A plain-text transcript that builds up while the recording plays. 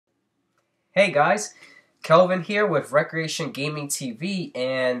Hey guys, Kelvin here with Recreation Gaming TV,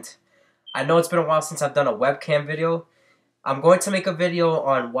 and I know it's been a while since I've done a webcam video. I'm going to make a video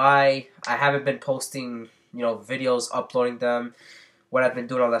on why I haven't been posting, videos, uploading them, what I've been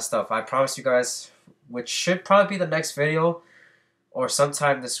doing, all that stuff. I promise you guys, which should probably be the next video or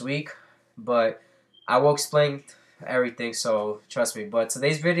sometime this week, but I will explain everything, so trust me. But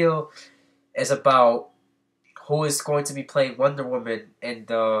today's video is about who is going to be playing Wonder Woman in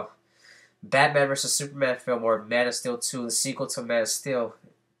the Batman vs. Superman film, or Man of Steel 2, the sequel to Man of Steel,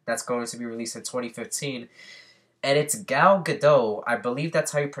 that's going to be released in 2015. And it's Gal Gadot. I believe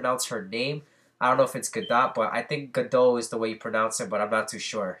that's how you pronounce her name. I don't know if it's Godot, but I think Godot is the way you pronounce it, but I'm not too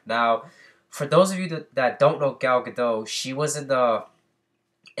sure. Now, for those of you that don't know Gal Gadot, she was in the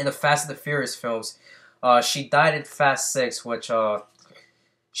Fast and the Furious films. She died in Fast 6, which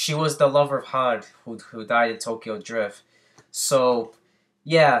she was the lover of Han, who died in Tokyo Drift. So,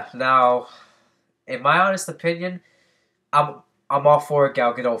 yeah, now, in my honest opinion, I'm I'm all for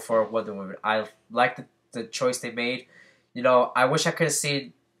Gal Gadot for Wonder Woman. I like the choice they made. I wish I could have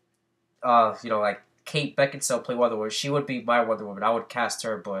seen, like Kate Beckinsale play Wonder Woman. She would be my Wonder Woman. I would cast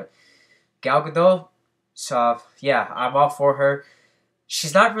her, but Gal Gadot, so yeah, I'm all for her.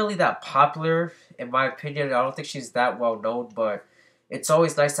 She's not really that popular, in my opinion. I don't think she's that well known, but it's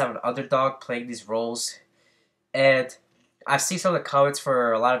always nice to have an underdog playing these roles. And I see some of the comments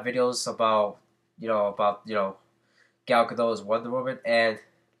for a lot of videos about Gal Gadot as Wonder Woman, and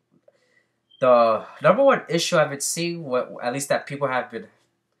the number one issue I've been seeing, what at least that people have been,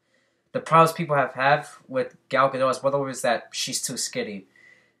 the problems people have with Gal Gadot as Wonder Woman is that she's too skinny.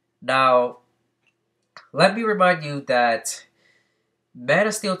 Now, let me remind you that Man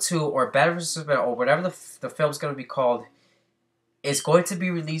of Steel 2 or Batman vs Superman or whatever the film's going to be called is going to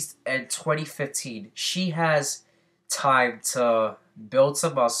be released in 2015. She has time to build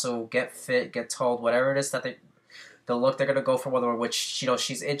some muscle, get fit, get toned, whatever it is that the look they're gonna go for Wonder Woman, which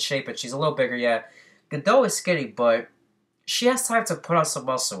she's in shape and she's a little bigger. Yeah, Godot is skinny, but she has time to put on some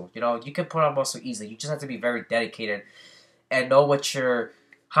muscle. You can put on muscle easily. You just have to be very dedicated and know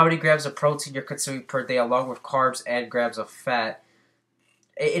how many grams of protein you're consuming per day, along with carbs and grams of fat.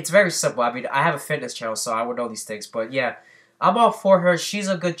 It's very simple. I mean, I have a fitness channel, so I would know these things. But yeah, I'm all for her. She's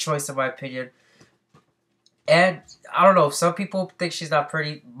a good choice in my opinion. And I don't know, some people think she's not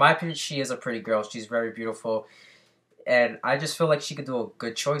pretty. In my opinion, she is a pretty girl. She's very beautiful. And I just feel like she could do a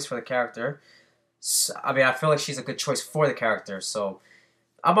good choice for the character. So, I mean, I feel like she's a good choice for the character. So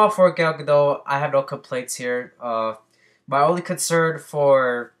I'm all for Gal Gadot. I have no complaints here. My only concern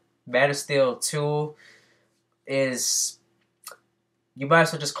for Man of Steel 2 is you might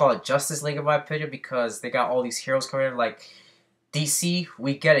as well just call it Justice League in my opinion, because they got all these heroes coming in. Like DC,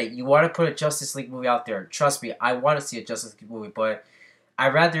 we get it. You want to put a Justice League movie out there. Trust me, I want to see a Justice League movie, but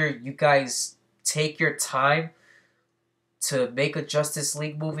I'd rather you guys take your time to make a Justice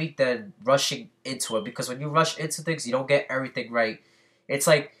League movie than rushing into it. Because when you rush into things, you don't get everything right. It's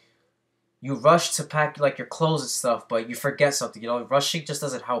like you rush to pack like your clothes and stuff, but you forget something. Rushing just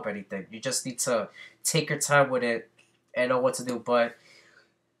doesn't help anything. You just need to take your time with it and know what to do. But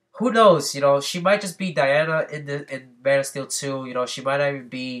who knows? She might just be Diana in Man of Steel 2. She might not even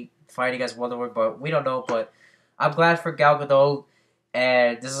be fighting as Wonder Woman, but we don't know. But I'm glad for Gal Gadot,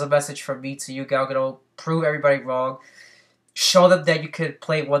 and this is a message from me to you, Gal Gadot. Prove everybody wrong. Show them that you could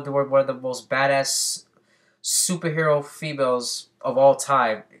play Wonder Woman, one of the most badass superhero females of all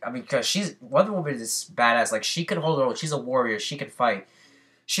time. I mean, because Wonder Woman is badass. Like, she can hold her own. She's a warrior. She can fight.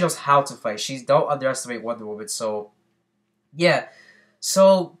 She knows how to fight. Don't underestimate Wonder Woman. So, yeah.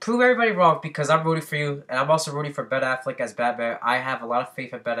 So, prove everybody wrong, because I'm rooting for you. And I'm also rooting for Ben Affleck as Batman. I have a lot of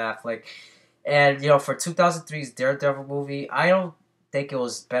faith in Ben Affleck. And, for 2003's Daredevil movie, I don't think it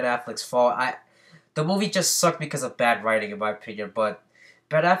was Ben Affleck's fault. The movie just sucked because of bad writing, in my opinion. But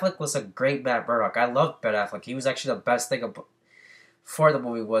Ben Affleck was a great Matt Murdock. I loved Ben Affleck. He was actually the best thing for the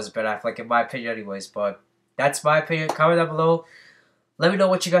movie was Ben Affleck, in my opinion anyways. But that's my opinion. Comment down below. Let me know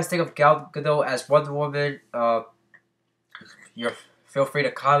what you guys think of Gal Gadot as Wonder Woman. Feel free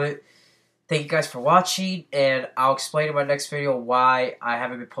to comment. Thank you guys for watching, and I'll explain in my next video why I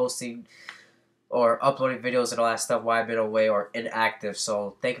haven't been posting or uploading videos and all that stuff, why I've been away or inactive.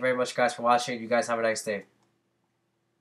 So thank you very much, guys, for watching. You guys have a nice day.